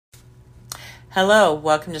Hello,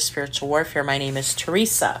 welcome to Spiritual Warfare. My name is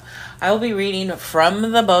Teresa. I will be reading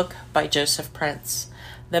from the book by Joseph Prince,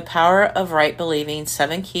 The Power of Right Believing,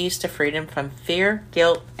 7 Keys to Freedom from Fear,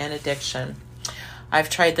 Guilt, and Addiction. I've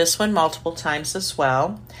tried this one multiple times as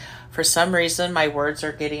well. For some reason, my words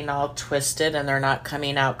are getting all twisted and they're not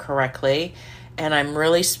coming out correctly. And I'm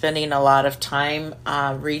really spending a lot of time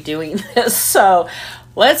redoing this. So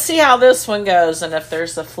let's see how this one goes. And if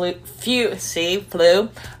there's a few bloopers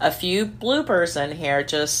in here,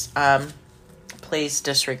 just please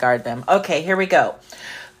disregard them. Okay, here we go.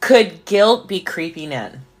 Could guilt be creeping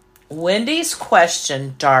in? Wendy's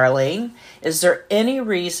question, darling, is there any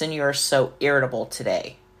reason you're so irritable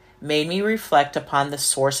today? Made me reflect upon the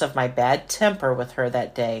source of my bad temper with her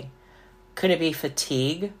that day. Could it be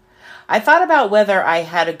fatigue? I thought about whether I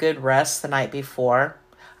had a good rest the night before.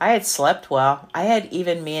 I had slept well. I had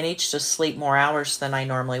even managed to sleep more hours than I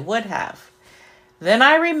normally would have. Then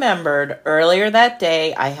I remembered earlier that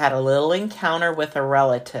day I had a little encounter with a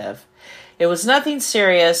relative. It was nothing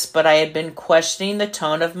serious, but I had been questioning the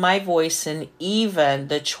tone of my voice and even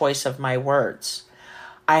the choice of my words.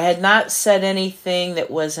 I had not said anything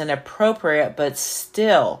that was inappropriate, but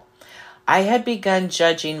still, I had begun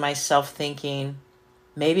judging myself, thinking,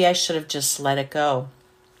 maybe I should have just let it go.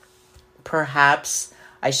 Perhaps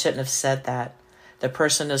I shouldn't have said that. The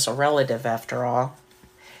person is a relative after all.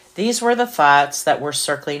 These were the thoughts that were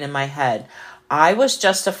circling in my head. I was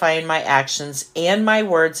justifying my actions and my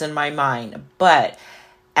words in my mind, but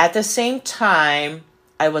at the same time,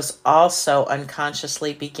 I was also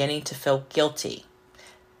unconsciously beginning to feel guilty.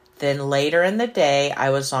 Then later in the day,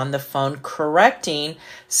 I was on the phone correcting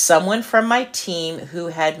someone from my team who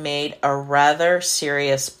had made a rather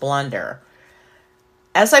serious blunder.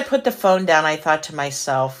 As I put the phone down, I thought to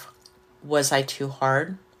myself, was I too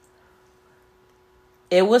hard?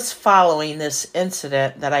 It was following this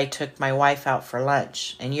incident that I took my wife out for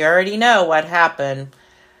lunch. And you already know what happened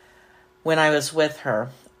when I was with her.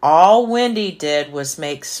 All Wendy did was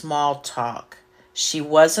make small talk. She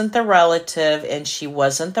wasn't the relative and she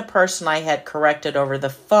wasn't the person I had corrected over the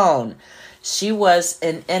phone. She was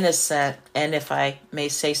an innocent, and if I may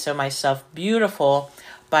say so myself, beautiful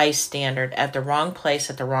bystander at the wrong place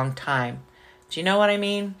at the wrong time. Do you know what I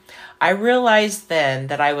mean? I realized then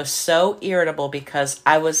that I was so irritable because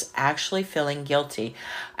I was actually feeling guilty.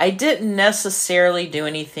 I didn't necessarily do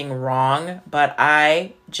anything wrong, but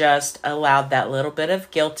I just allowed that little bit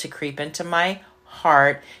of guilt to creep into my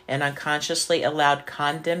heart and unconsciously allowed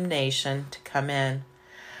condemnation to come in.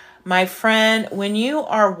 My friend, when you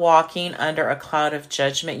are walking under a cloud of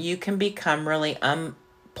judgment, you can become really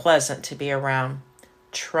unpleasant to be around.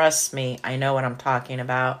 Trust me, I know what I'm talking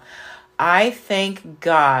about. I thank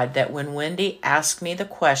God that when Wendy asked me the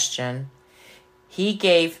question, he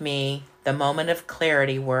gave me the moment of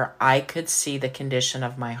clarity where I could see the condition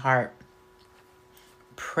of my heart.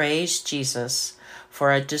 Praise Jesus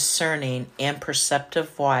for a discerning and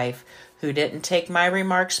perceptive wife who didn't take my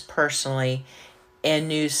remarks personally and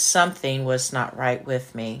knew something was not right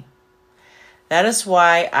with me. That is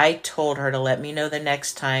why I told her to let me know the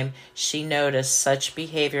next time she noticed such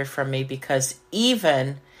behavior from me, because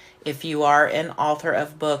even if you are an author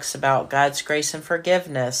of books about God's grace and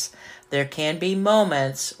forgiveness, there can be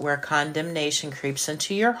moments where condemnation creeps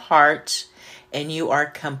into your heart and you are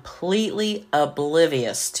completely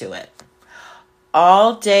oblivious to it.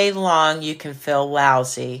 All day long you can feel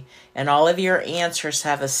lousy and all of your answers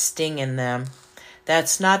have a sting in them.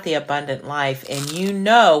 That's not the abundant life, and you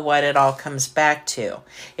know what it all comes back to.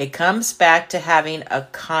 It comes back to having a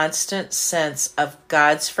constant sense of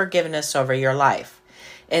God's forgiveness over your life.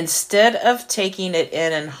 Instead of taking it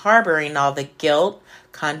in and harboring all the guilt,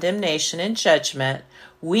 condemnation, and judgment,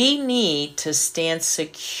 we need to stand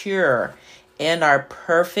secure in our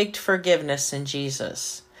perfect forgiveness in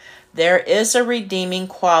Jesus. There is a redeeming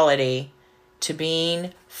quality to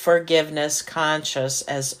being forgiveness conscious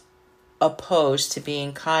as opposed to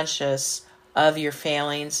being conscious of your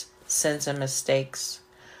failings, sins, and mistakes.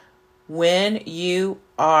 When you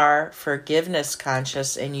are forgiveness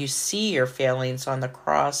conscious and you see your failings on the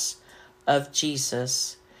cross of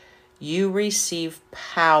Jesus, you receive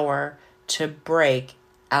power to break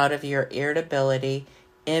out of your irritability,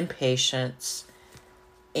 impatience,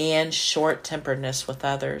 and short-temperedness with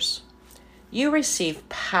others. You receive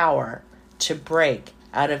power to break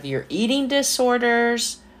out of your eating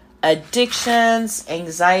disorders, addictions,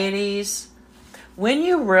 anxieties. When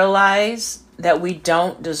you realize that we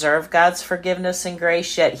don't deserve God's forgiveness and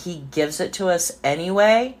grace, yet He gives it to us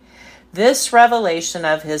anyway, this revelation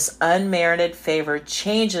of His unmerited favor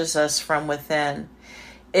changes us from within.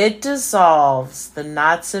 It dissolves the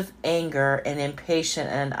knots of anger and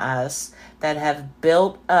impatience in us that have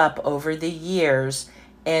built up over the years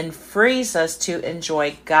and frees us to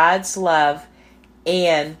enjoy God's love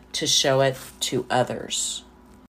and to show it to others.